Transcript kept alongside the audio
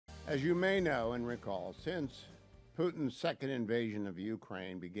As you may know and recall, since Putin's second invasion of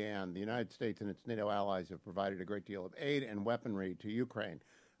Ukraine began, the United States and its NATO allies have provided a great deal of aid and weaponry to Ukraine.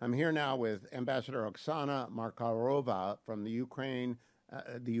 I'm here now with Ambassador Oksana Markarova from the Ukrainian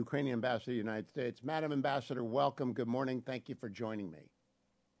ambassador to the United States. Madam Ambassador, welcome. Good morning. Thank you for joining me.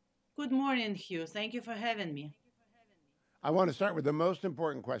 Good morning, Hugh. Thank you for having me. I want to start with the most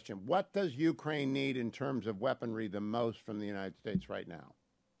important question. What does Ukraine need in terms of weaponry the most from the United States right now?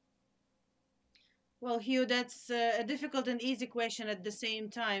 Well, Hugh, that's a difficult and easy question at the same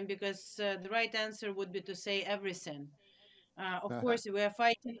time because the right answer would be to say everything. Of course, we are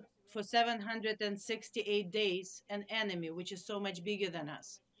fighting for 768 days an enemy which is so much bigger than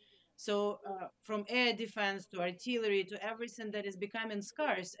us. So, from air defense to artillery to everything that is becoming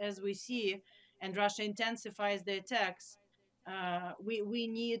scarce, as we see, and Russia intensifies the attacks, we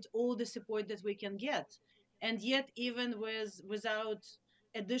need all the support that we can get. And yet, even without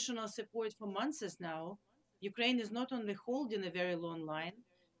additional support for months now, Ukraine is not only holding a very long line,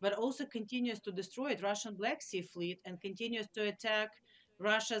 but also continues to destroy the Russian Black Sea Fleet and continues to attack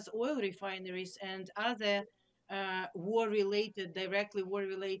Russia's oil refineries and other directly war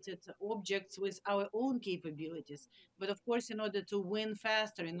related objects with our own capabilities. But of course, in order to win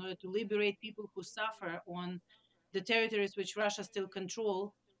faster, in order to liberate people who suffer on the territories which Russia still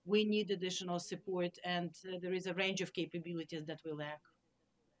control, we need additional support, and there is a range of capabilities that we lack.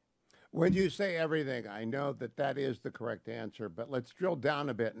 When you say everything, I know that that is the correct answer, but let's drill down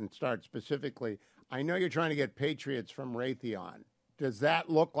a bit and start specifically. I know you're trying to get Patriots from Raytheon. Does that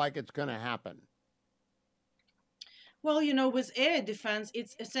look like it's going to happen? Well, with air defense,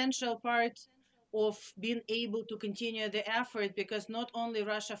 it's essential part of being able to continue the effort because not only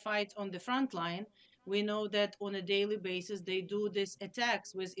Russia fights on the front line, we know that on a daily basis they do these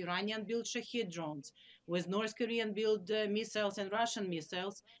attacks with Iranian-built Shahed drones, with North Korean-built missiles and Russian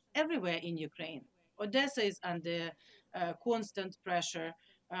missiles everywhere in Ukraine. Odessa is under constant pressure.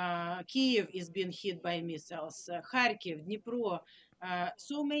 Kiev is being hit by missiles. Kharkiv, Dnipro,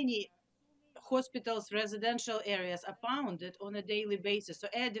 so many hospitals, residential areas are pounded on a daily basis. So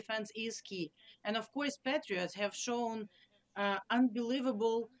air defense is key. And of course, Patriots have shown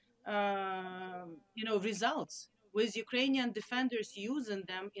unbelievable, results with Ukrainian defenders using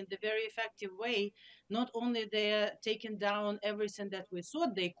them in the very effective way. Not only they're taking down everything that we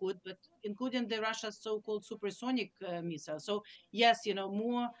thought they could, but including the Russia's so-called supersonic missiles. So yes,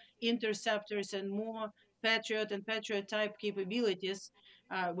 more interceptors and more Patriot and Patriot type capabilities.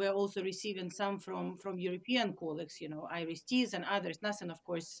 We're also receiving some from European colleagues, IRIS-Ts and others. Nothing, of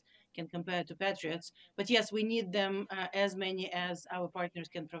course, can compare to Patriots. But yes, we need them as many as our partners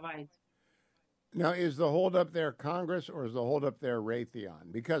can provide. Now, is the holdup there Congress or is the holdup there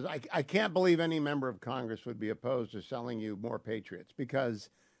Raytheon? Because I can't believe any member of Congress would be opposed to selling you more Patriots because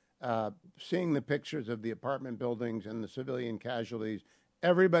seeing the pictures of the apartment buildings and the civilian casualties,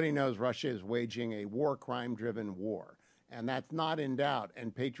 everybody knows Russia is waging a war crime driven war. And that's not in doubt.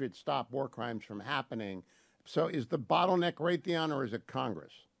 And Patriots stop war crimes from happening. So is the bottleneck Raytheon or is it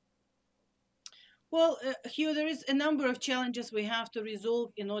Congress? Well, Hugh, there is a number of challenges we have to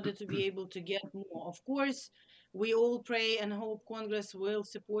resolve in order to be able to get more. Of course, we all pray and hope Congress will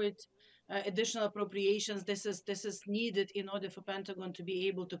support additional appropriations. This is needed in order for Pentagon to be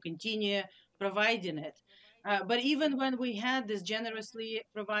able to continue providing it. But even when we had this generously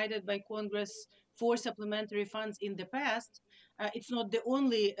provided by Congress for supplementary funds in the past, it's not the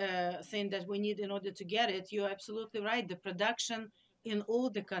only thing that we need in order to get it. You're absolutely right. The production in all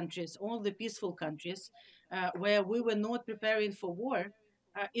the countries, all the peaceful countries, where we were not preparing for war,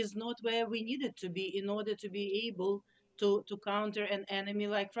 is not where we needed to be in order to be able to counter an enemy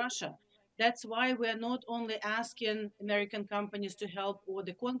like Russia. That's why we're not only asking American companies to help or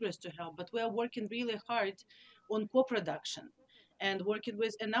the Congress to help, but we're working really hard on co-production and working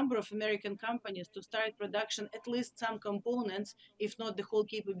with a number of American companies to start production, at least some components, if not the whole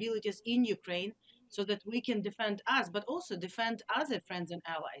capabilities in Ukraine, so that we can defend us, but also defend other friends and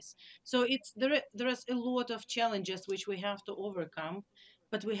allies. So there is a lot of challenges which we have to overcome,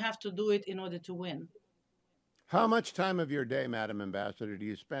 but we have to do it in order to win. How much time of your day, Madam Ambassador, do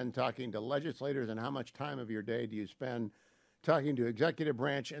you spend talking to legislators, and how much time of your day do you spend talking to executive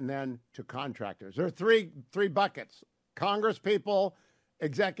branch and then to contractors? There are three buckets: Congress people,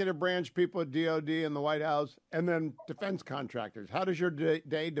 executive branch people at DOD and the White House, and then defense contractors. How does your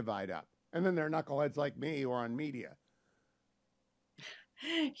day divide up? And then there are knuckleheads like me who are on media.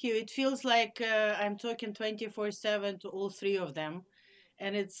 Hugh, it feels like I'm talking 24/7 to all three of them,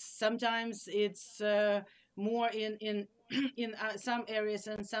 and it's sometimes more in in some areas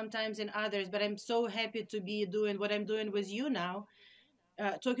and sometimes in others. But I'm so happy to be doing what I'm doing with you now,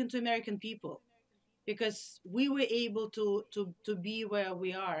 talking to American people, because we were able to be where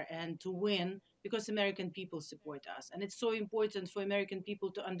we are and to win because American people support us. And it's so important for American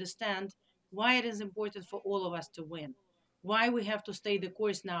people to understand why it is important for all of us to win. Why we have to stay the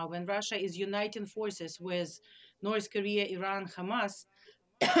course now when Russia is uniting forces with North Korea, Iran, Hamas.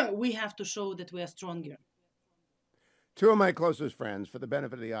 We have to show that we are stronger. Two of my closest friends, for the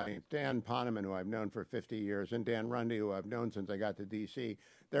benefit of the audience, Dan Poneman, who I've known for 50 years, and Dan Rundy, who I've known since I got to D.C.,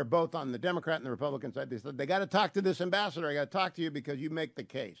 they're both on the Democrat and the Republican side. They said, they got to talk to this ambassador. I got to talk to you because you make the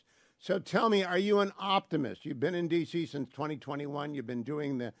case. So tell me, are you an optimist? You've been in D.C. since 2021. You've been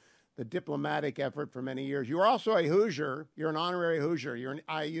doing the diplomatic effort for many years. You're also a Hoosier. You're an honorary Hoosier. You're an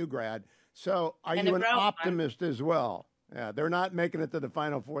IU grad. So are And you a an proud one. optimist as well? Yeah, they're not making it to the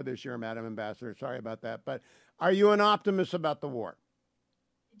Final Four this year, Madam Ambassador. Sorry about that. But are you an optimist about the war?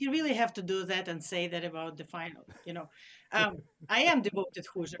 You really have to do that and say that about the final. I am devoted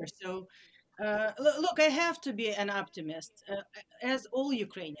Hoosier, so look, I have to be an optimist, as all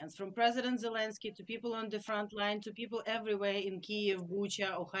Ukrainians, from President Zelensky to people on the front line to people everywhere in Kiev,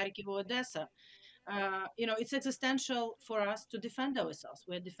 Bucha, or Kharkiv, or Odessa. It's existential for us to defend ourselves.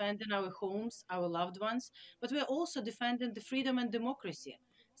 We're defending our homes, our loved ones, but we're also defending the freedom and democracy,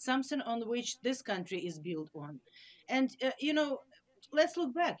 something on which this country is built on. And, let's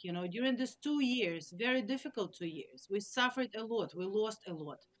look back, during these 2 years, very difficult 2 years, we suffered a lot, we lost a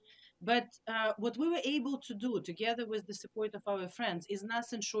lot. But what we were able to do together with the support of our friends is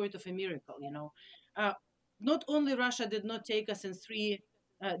nothing short of a miracle. Uh, Not only Russia did not take us in 3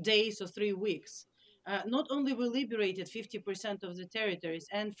 days or 3 weeks, not only we liberated 50% of the territories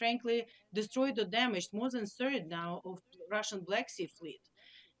and frankly destroyed or damaged more than a third now of Russian Black Sea fleet.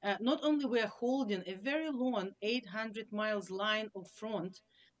 Not only we are holding a very long 800 miles line of front,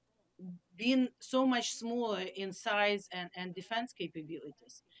 being so much smaller in size and defense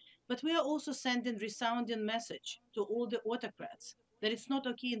capabilities. But we are also sending resounding message to all the autocrats that it's not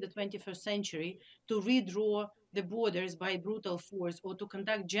okay in the 21st century to redraw the borders by brutal force or to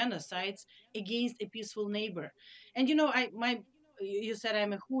conduct genocides against a peaceful neighbor. And you said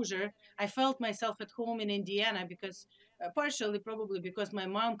I'm a Hoosier. I felt myself at home in Indiana because partially probably because my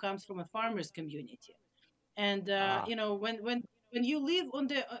mom comes from a farmers community, and Ah, when you live on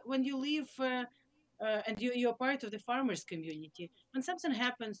the when you live and you're part of the farmers community, when something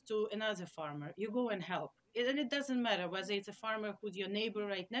happens to another farmer you go and help. And it doesn't matter whether it's a farmer who's your neighbor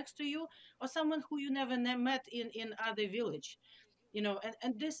right next to you or someone who you never met in other village.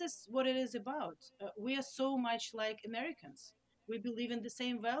 And this is what it is about. We are so much like Americans. We believe in the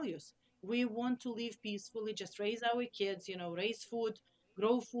same values. We want to live peacefully, just raise our kids, raise food,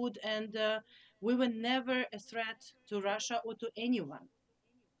 grow food, and we were never a threat to Russia or to anyone.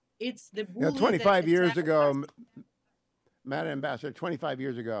 It's the bully that 25 years attacked us. ago, Madam Ambassador, 25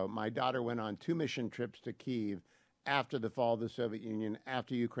 years ago, my daughter went on 2 mission trips to Kyiv after the fall of the Soviet Union,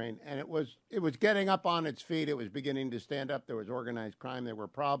 after Ukraine, and it was getting up on its feet. It was beginning to stand up. There was organized crime. There were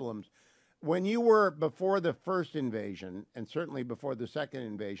problems. When you were before the first invasion, and certainly before the second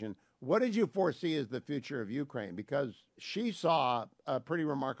invasion, what did you foresee as the future of Ukraine? Because she saw a pretty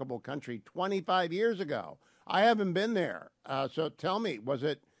remarkable country 25 years ago. I haven't been there. So tell me, was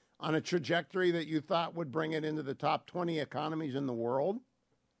it on a trajectory that you thought would bring it into the top 20 economies in the world?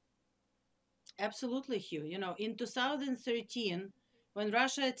 Absolutely, Hugh. In 2013, when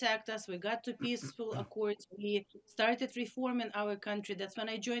Russia attacked us, we got to peaceful accords. We started reforming our country. That's when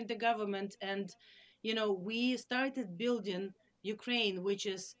I joined the government, and we started building Ukraine, which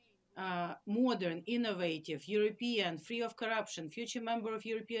is modern, innovative, European, free of corruption, future member of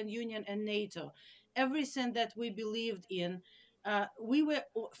European Union and NATO. Everything that we believed in, we were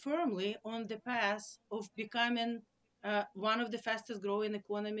firmly on the path of becoming one of the fastest growing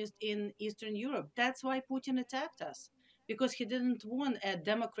economies in Eastern Europe. That's why Putin attacked us, because he didn't want a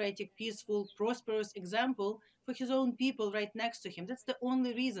democratic, peaceful, prosperous example for his own people right next to him. That's the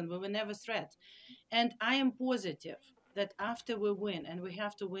only reason we were never a threat. And I am positive that after we win, and we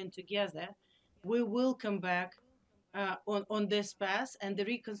have to win together, we will come back on this path, and the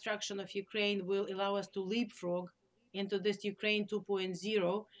reconstruction of Ukraine will allow us to leapfrog into this Ukraine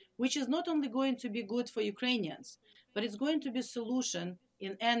 2.0, which is not only going to be good for Ukrainians, but it's going to be a solution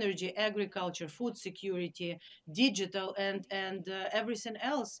in energy, agriculture, food security, digital, and everything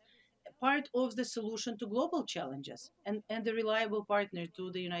else, part of the solution to global challenges, and a reliable partner to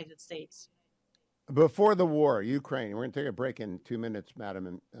the United States. Before the war, Ukraine, we're going to take a break in 2 minutes,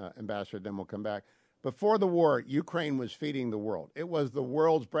 Madam Ambassador, then we'll come back. Before the war, Ukraine was feeding the world. It was the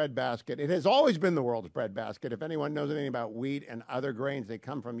world's breadbasket. It has always been the world's breadbasket. If anyone knows anything about wheat and other grains, they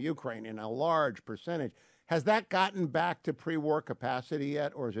come from Ukraine in a large percentage. Has that gotten back to pre-war capacity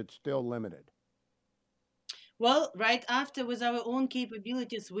yet, or is it still limited? Well, right after, with our own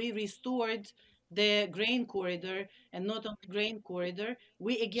capabilities, we restored the grain corridor, and not only grain corridor,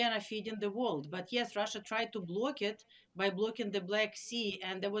 we again are feeding the world. But yes, Russia tried to block it by blocking the Black Sea,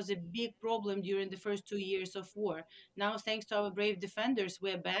 and there was a big problem during the first 2 years of war. Now, thanks to our brave defenders,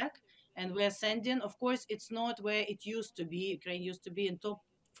 we're back and we're sending. Of course, it's not where it used to be. Ukraine used to be in top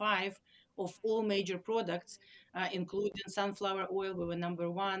five of all major products, including sunflower oil. We were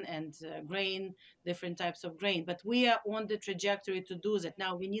number one, and grain, different types of grain. But we are on the trajectory to do that.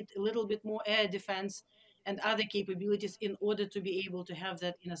 Now we need a little bit more air defense and other capabilities in order to be able to have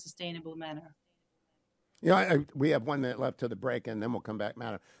that in a sustainable manner. We have 1 minute left to the break, and then we'll come back.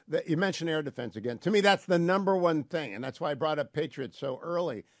 Madam, you mentioned air defense again. To me, that's the number one thing, and that's why I brought up Patriots so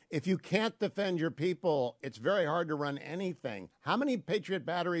early. If you can't defend your people, it's very hard to run anything. How many Patriot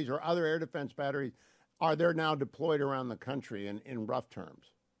batteries or other air defense batteries are there now deployed around the country in rough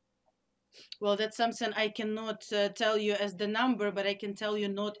terms? Well, that's something I cannot tell you as the number, but I can tell you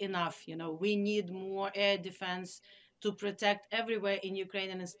not enough. We need more air defense to protect everywhere in Ukraine,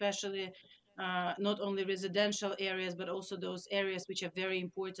 and especially not only residential areas, but also those areas which are very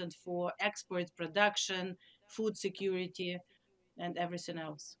important for export production, food security, and everything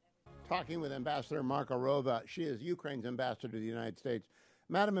else. Talking with Ambassador Markarova. She is Ukraine's ambassador to the United States.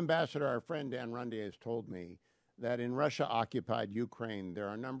 Madam Ambassador, our friend Dan Runde has told me that in Russia occupied Ukraine, there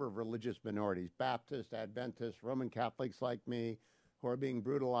are a number of religious minorities, Baptists, Adventists, Roman Catholics like me, who are being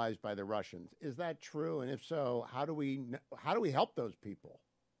brutalized by the Russians. Is that true? And if so, how do we help those people?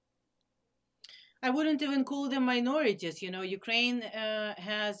 I wouldn't even call them minorities. Ukraine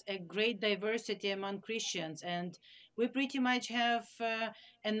has a great diversity among Christians, and we pretty much have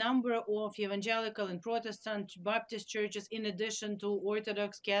a number of evangelical and Protestant Baptist churches, in addition to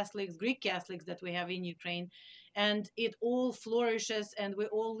Orthodox Catholics, Greek Catholics that we have in Ukraine. And it all flourishes, and we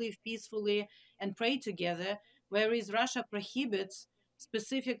all live peacefully and pray together, whereas Russia prohibits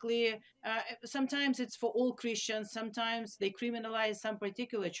specifically, sometimes it's for all Christians, sometimes they criminalize some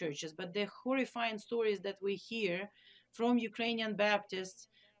particular churches, but the horrifying stories that we hear from Ukrainian Baptists,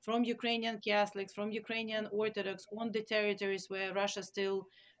 from Ukrainian Catholics, from Ukrainian Orthodox on the territories where Russia still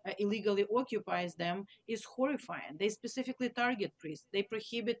illegally occupies them is horrifying. They specifically target priests. They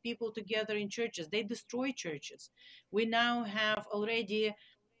prohibit people to gather in churches. They destroy churches. We now have already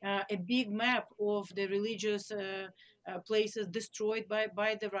a big map of the religious places destroyed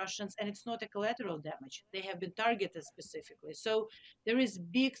by the Russians, and it's not a collateral damage. They have been targeted specifically. So there is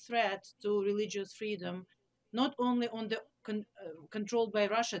big threat to religious freedom, not only on the controlled by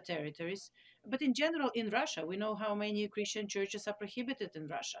Russia territories, but in general in Russia. We know how many Christian churches are prohibited in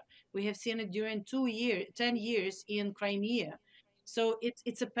Russia. We have seen it during 2 years, 10 years in Crimea. So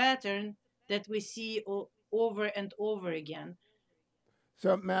it's a pattern that we see over and over again.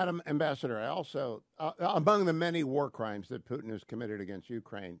 So, Madam Ambassador, I also, among the many war crimes that Putin has committed against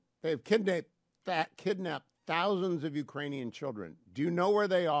Ukraine, they've kidnapped thousands of Ukrainian children. Do you know where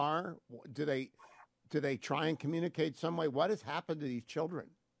they are? Do they try and communicate some way? What has happened to these children?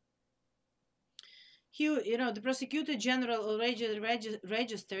 Hugh, the prosecutor general already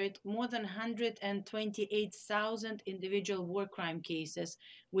registered more than 128,000 individual war crime cases,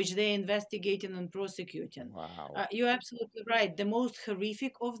 which they're investigating and prosecuting. Wow. You're absolutely right. The most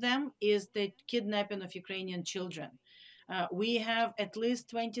horrific of them is the kidnapping of Ukrainian children. We have at least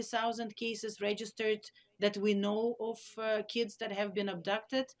 20,000 cases registered that we know of, kids that have been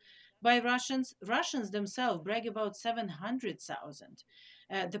abducted by Russians. Russians themselves brag about 700,000.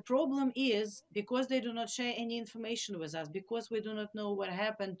 The problem is because they do not share any information with us, because we do not know what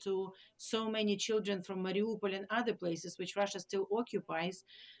happened to so many children from Mariupol and other places which Russia still occupies.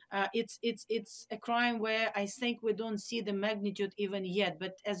 It's a crime where I think we don't see the magnitude even yet.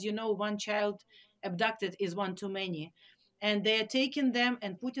 But as you know, one child abducted is one too many. And they are taking them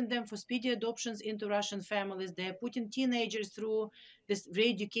and putting them for speedy adoptions into Russian families. They are putting teenagers through this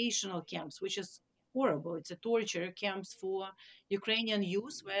re-educational camps, which is horrible. It's a torture camps for Ukrainian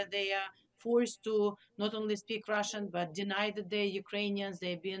youth where they are forced to not only speak Russian but deny that they're Ukrainians.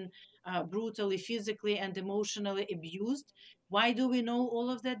 They've been brutally, physically, and emotionally abused. Why do we know all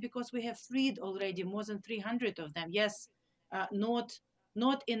of that? Because we have freed already more than 300 of them. Yes, not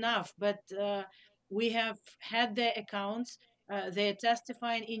enough, but we have had their accounts. They're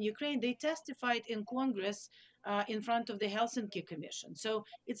testifying in Ukraine. They testified in Congress in front of the Helsinki Commission. So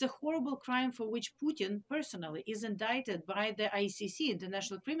it's a horrible crime for which Putin personally is indicted by the ICC,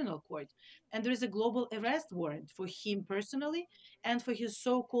 International Criminal Court. And there is a global arrest warrant for him personally and for his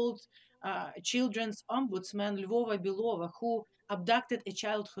so called children's ombudsman, Lvova Belova, who abducted a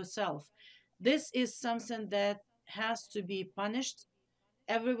child herself. This is something that has to be punished.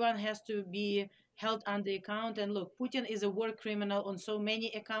 Everyone has to be held under account. And look, Putin is a war criminal on so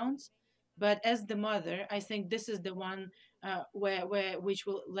many accounts, but as the mother, I think this is the one where which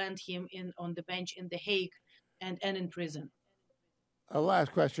will land him in on the bench in the Hague and in prison. A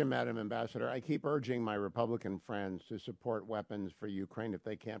last question, Madam Ambassador. I keep urging my Republican friends to support weapons for Ukraine if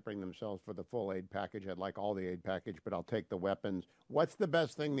they can't bring themselves for the full aid package. I'd like all the aid package, but I'll take the weapons. What's the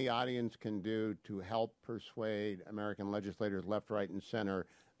best thing the audience can do to help persuade American legislators, left, right, and center,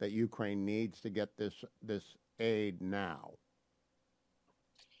 that Ukraine needs to get this aid now?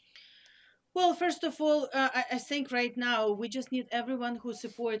 Well, first of all, I think right now we just need everyone who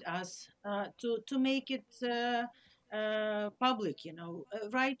support us to make it public.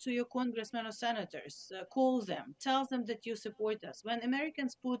 Write to your congressmen or senators, call them, tell them that you support us. When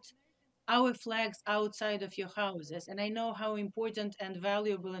Americans put our flags outside of your houses, and I know how important and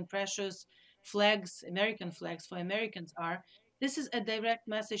valuable and precious flags, American flags for Americans are. This is a direct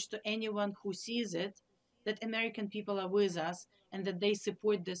message to anyone who sees it that American people are with us and that they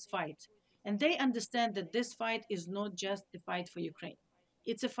support this fight. And they understand that this fight is not just the fight for Ukraine.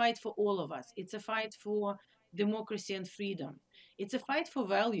 It's a fight for all of us. It's a fight for democracy and freedom. It's a fight for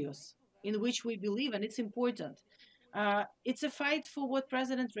values in which we believe, and it's important. It's a fight for what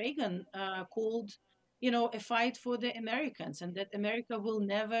President Reagan called, a fight for the Americans, and that America will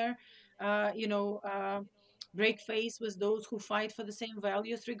never, break face with those who fight for the same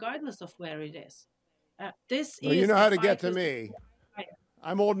values, regardless of where it is. This Well, you is know a how to get fight to with the me.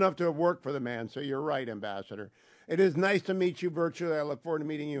 I'm old enough to have worked for the man, so you're right, Ambassador. It is nice to meet you virtually. I look forward to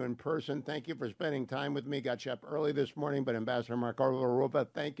meeting you in person. Thank you for spending time with me. Got you up early this morning, but Ambassador Markarova,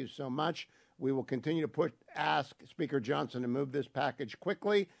 thank you so much. We will continue to ask Speaker Johnson to move this package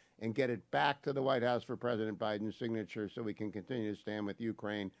quickly and get it back to the White House for President Biden's signature so we can continue to stand with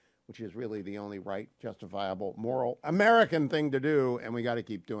Ukraine, which is really the only right, justifiable, moral, American thing to do, and we got to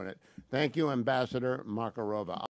keep doing it. Thank you, Ambassador Markarova.